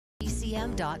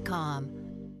TCM.com.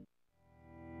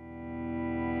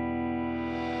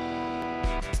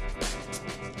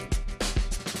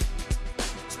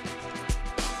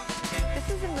 This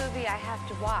is a movie I have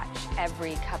to watch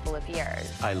every couple of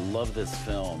years. I love this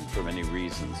film for many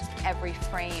reasons. Every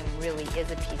frame really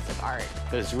is a piece of art.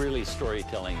 It's really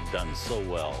storytelling done so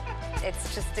well.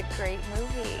 It's just a great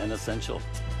movie. And essential.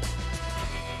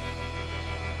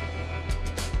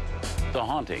 The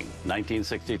Haunting,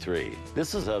 1963.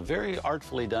 This is a very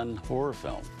artfully done horror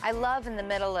film. I love in the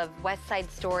middle of West Side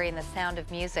Story and The Sound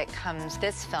of Music comes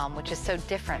this film, which is so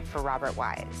different for Robert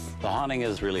Wise. The Haunting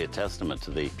is really a testament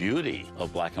to the beauty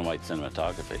of black and white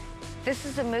cinematography. This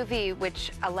is a movie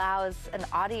which allows an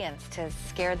audience to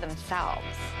scare themselves.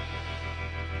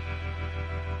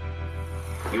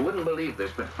 You wouldn't believe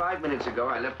this, but 5 minutes ago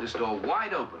I left this door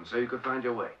wide open so you could find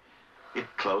your way. It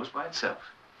closed by itself.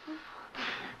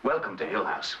 Welcome to Hill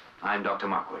House. I'm Dr.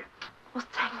 Markway. Well,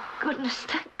 thank goodness,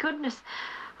 thank goodness.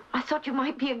 I thought you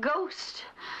might be a ghost.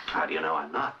 How do you know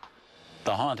I'm not?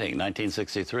 The Haunting,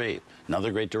 1963.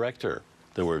 Another great director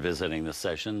that we're visiting this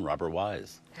session, Robert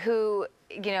Wise. Who,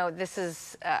 you know, this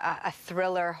is a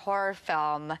thriller horror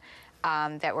film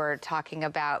that we're talking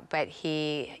about, but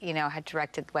he, you know, had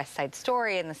directed West Side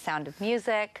Story and The Sound of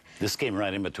Music. This came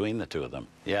right in between the two of them,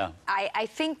 yeah. I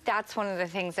think that's one of the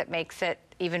things that makes it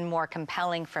even more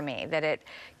compelling for me, that it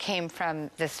came from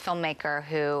this filmmaker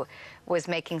who was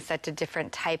making such a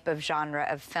different type of genre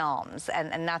of films,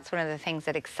 and that's one of the things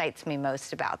that excites me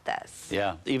most about this.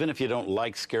 Yeah, even if you don't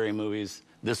like scary movies,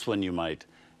 this one you might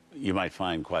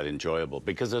find quite enjoyable,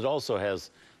 because it also has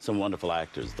some wonderful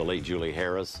actors. The late Julie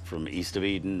Harris from East of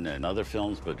Eden and other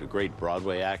films, but a great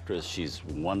Broadway actress. She's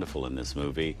wonderful in this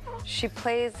movie. She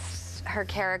plays her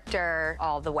character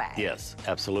all the way. Yes,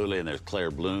 absolutely. And there's Claire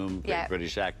Bloom, great Yeah.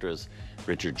 British actress.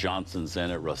 Richard Johnson's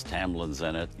in it, Russ Tamlin's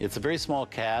in it. It's a very small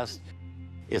cast.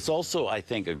 It's also, I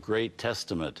think, a great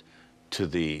testament to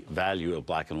the value of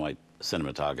black and white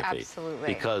cinematography. Absolutely.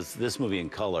 Because this movie in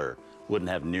color wouldn't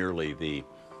have nearly the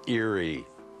eerie,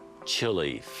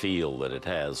 chilly feel that it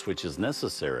has, which is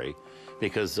necessary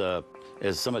because,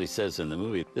 as somebody says in the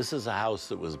movie, this is a house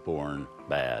that was born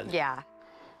bad. Yeah.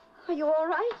 Are you all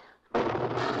right?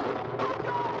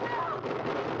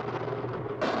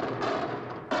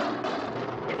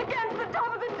 It's against the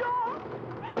top of the door.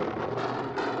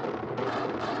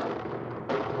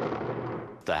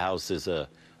 The house is a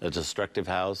destructive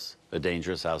house, a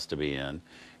dangerous house to be in,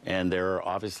 and there are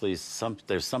obviously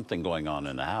there's something going on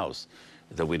in the house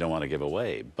that we don't want to give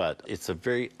away, but it's a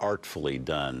very artfully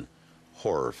done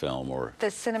horror film or The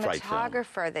fright film.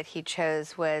 cinematographer that he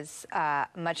chose was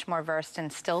much more versed in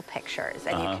still pictures,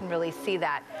 and you can really see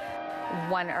that.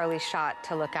 One early shot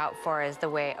to look out for is the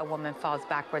way a woman falls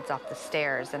backwards off the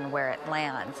stairs and where it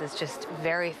lands is just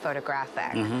very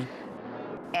photographic.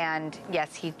 And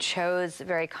yes, he chose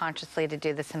very consciously to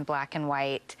do this in black and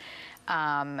white.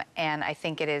 And I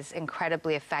think it is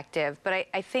incredibly effective. But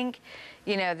I think,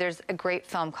 you know, there's a great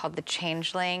film called The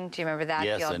Changeling. Do you remember that?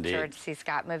 Yes, the old indeed. George C.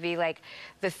 Scott movie? Like,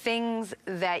 the things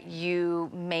that you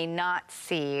may not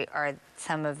see are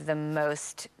some of the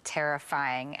most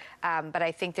terrifying. But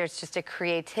I think there's just a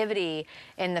creativity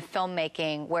in the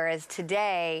filmmaking, whereas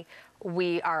today,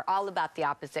 we are all about the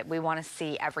opposite. We want to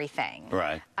see everything.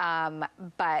 Right.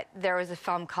 But there was a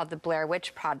film called The Blair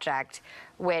Witch Project,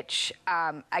 which,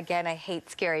 again, I hate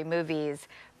scary movies,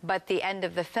 but the end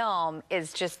of the film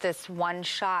is just this one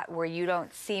shot where you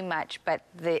don't see much, but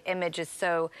the image is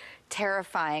so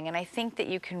terrifying. And I think that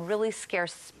you can really scare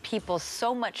people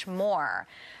so much more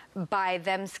by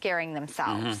them scaring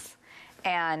themselves.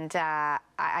 And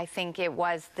I think it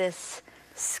was this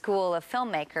school of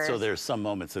filmmakers. So there's some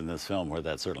moments in this film where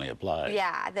that certainly applies.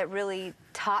 Yeah, that really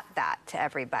taught that to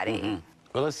everybody.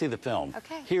 Well, let's see the film.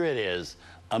 Okay. Here it is,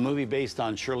 a movie based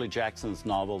on Shirley Jackson's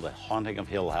novel, The Haunting of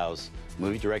Hill House,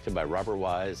 movie directed by Robert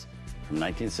Wise from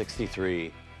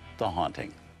 1963, The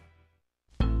Haunting.